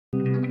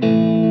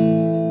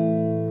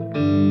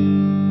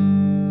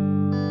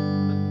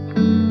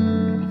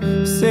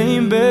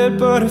queen bed,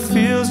 but it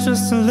feels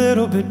just a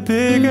little bit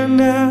bigger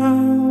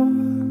now.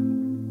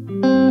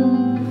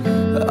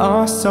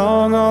 Our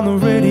song on the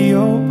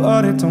radio,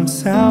 but it don't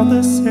sound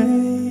the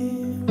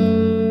same.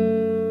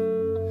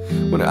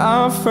 When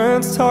our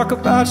friends talk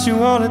about you,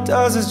 all it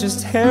does is just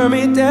tear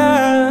me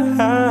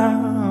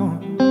down.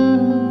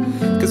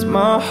 'Cause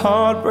my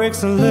heart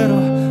breaks a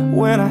little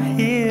when I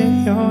hear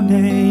your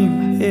name.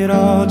 It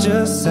all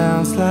just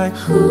sounds like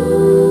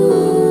ooh.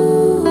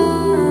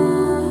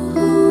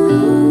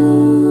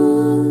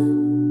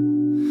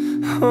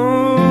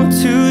 Oh,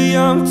 too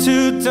young,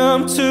 too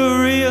dumb to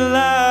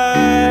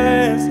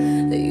realize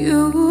that you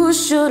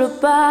should've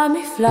bought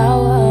me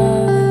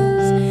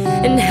flowers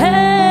and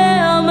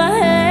held my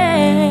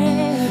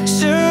hand.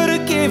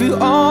 Should've gave you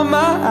all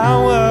my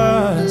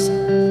hours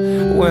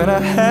when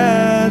I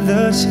had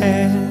the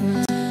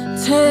chance.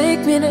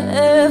 Take me to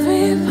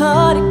every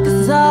party,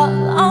 'cause all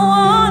I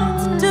wanted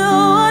to do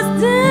was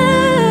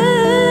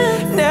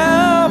dance.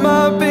 Now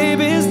my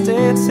baby's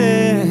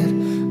dancing,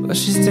 but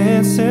she's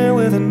dancing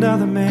with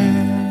another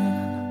man.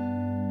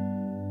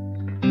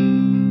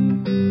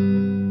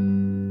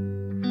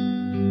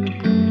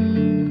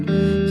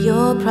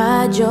 Your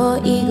pride, your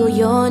ego,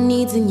 your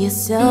needs and your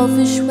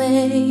selfish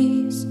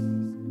ways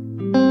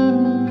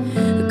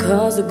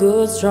cause a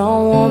good,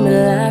 strong woman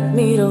like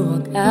me to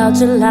walk out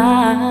your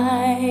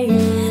life.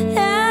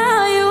 Now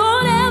you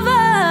won't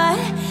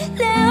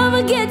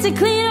never get to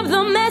clean up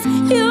the mess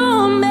you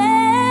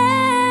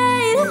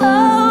made.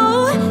 Oh,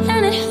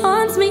 and it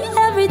haunts me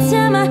every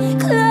time I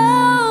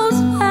close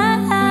my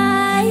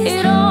eyes.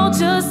 It all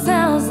just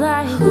sounds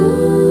like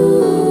ooh.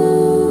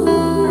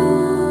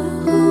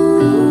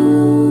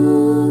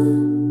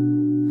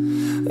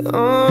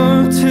 Oh,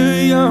 too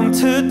young,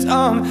 too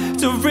dumb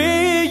to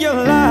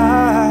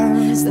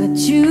realize that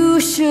you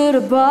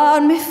should've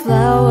bought me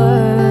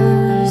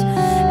flowers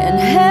and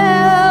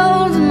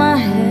held my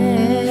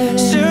hand.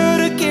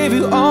 Should've gave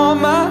you all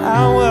my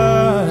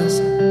hours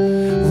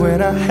when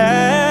I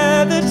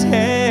had the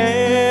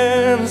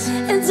chance.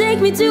 And take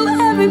me to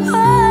every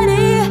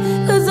party,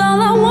 'cause all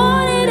I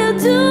wanted to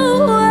do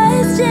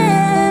was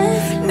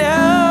dance.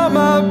 Now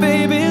my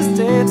baby's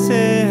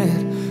dancing,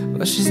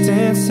 but she's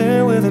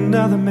dancing with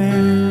another man.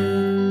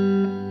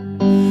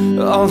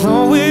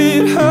 Although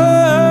it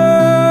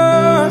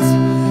hurts,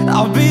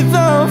 I'll be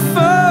the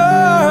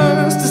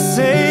first to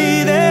say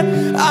that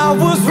I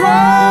was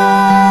wrong.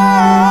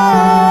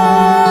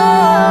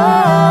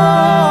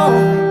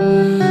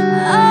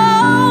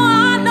 Oh,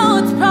 I know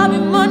it's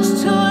probably much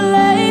too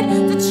late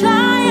to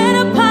try and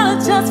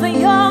apologize for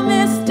your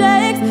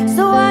mistakes,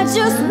 so I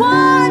just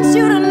want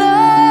you to know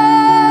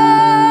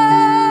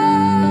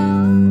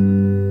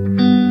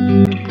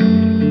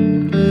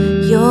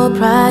your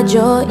pride,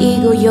 your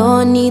ego, your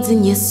needs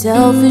and your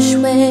selfish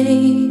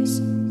ways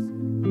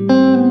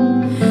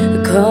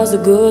cause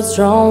a good,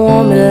 strong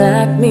woman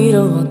like me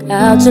to walk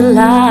out your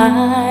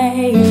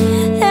life.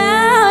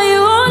 Now you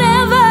won't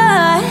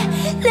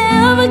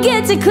never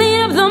get to clean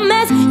up the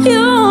mess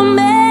you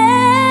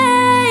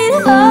made.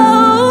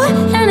 Oh,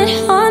 and it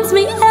haunts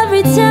me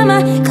every time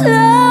I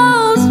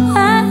close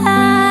my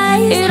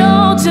eyes. It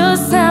all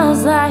just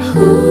sounds like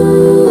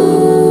ooh.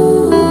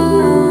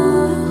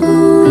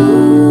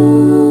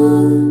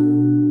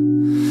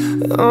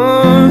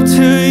 Oh,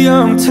 too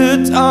young, too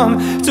dumb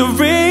to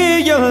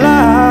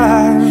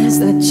realize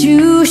that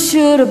you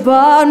should've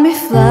bought me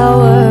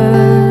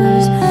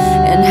flowers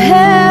and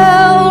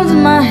held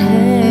my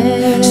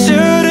hand.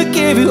 Should've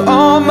gave you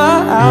all my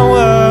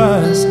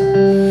hours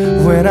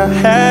when I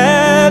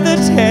had the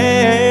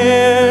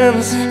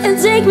chance. And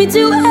take me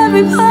to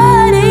every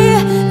party,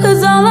 'cause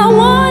all I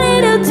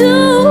wanted to do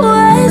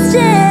was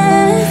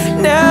dance.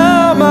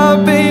 Now my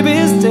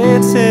baby's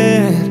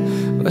dancing,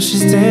 but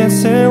she's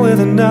dancing with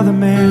another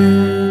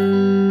man.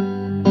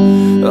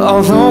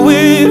 Although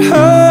it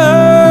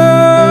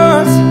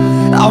hurts,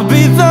 I'll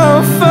be the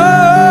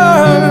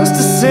first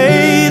to say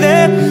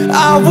that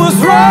I was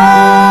wrong.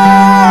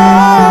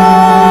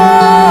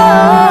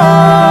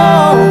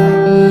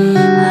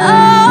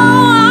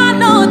 Oh, I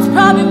know it's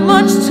probably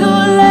much too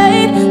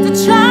late to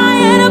try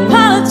and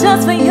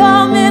apologize for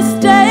your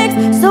mistakes,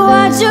 so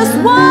I just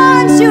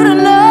want you to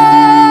know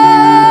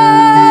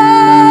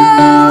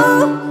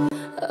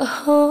I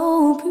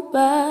hope he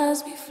buys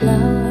me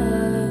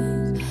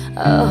flowers, I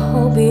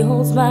hope he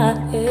holds my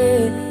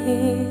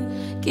hand,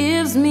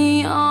 gives me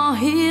all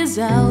his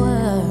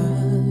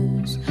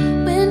hours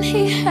when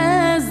he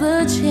has the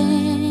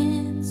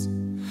chance.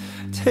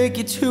 Take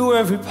you to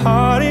every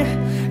party,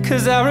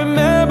 'cause I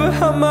remember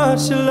how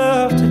much you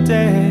loved to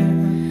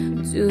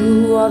dance. Do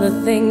all the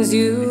things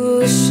you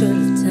should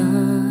have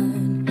done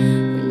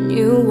when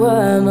you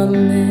were my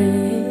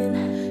man.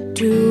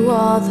 Do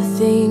all the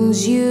things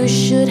you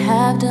should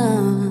have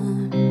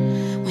done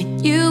when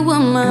you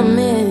were my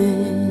man.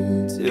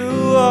 Do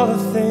all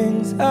the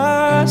things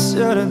I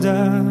should have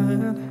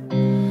done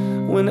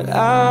when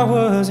I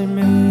was your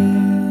man.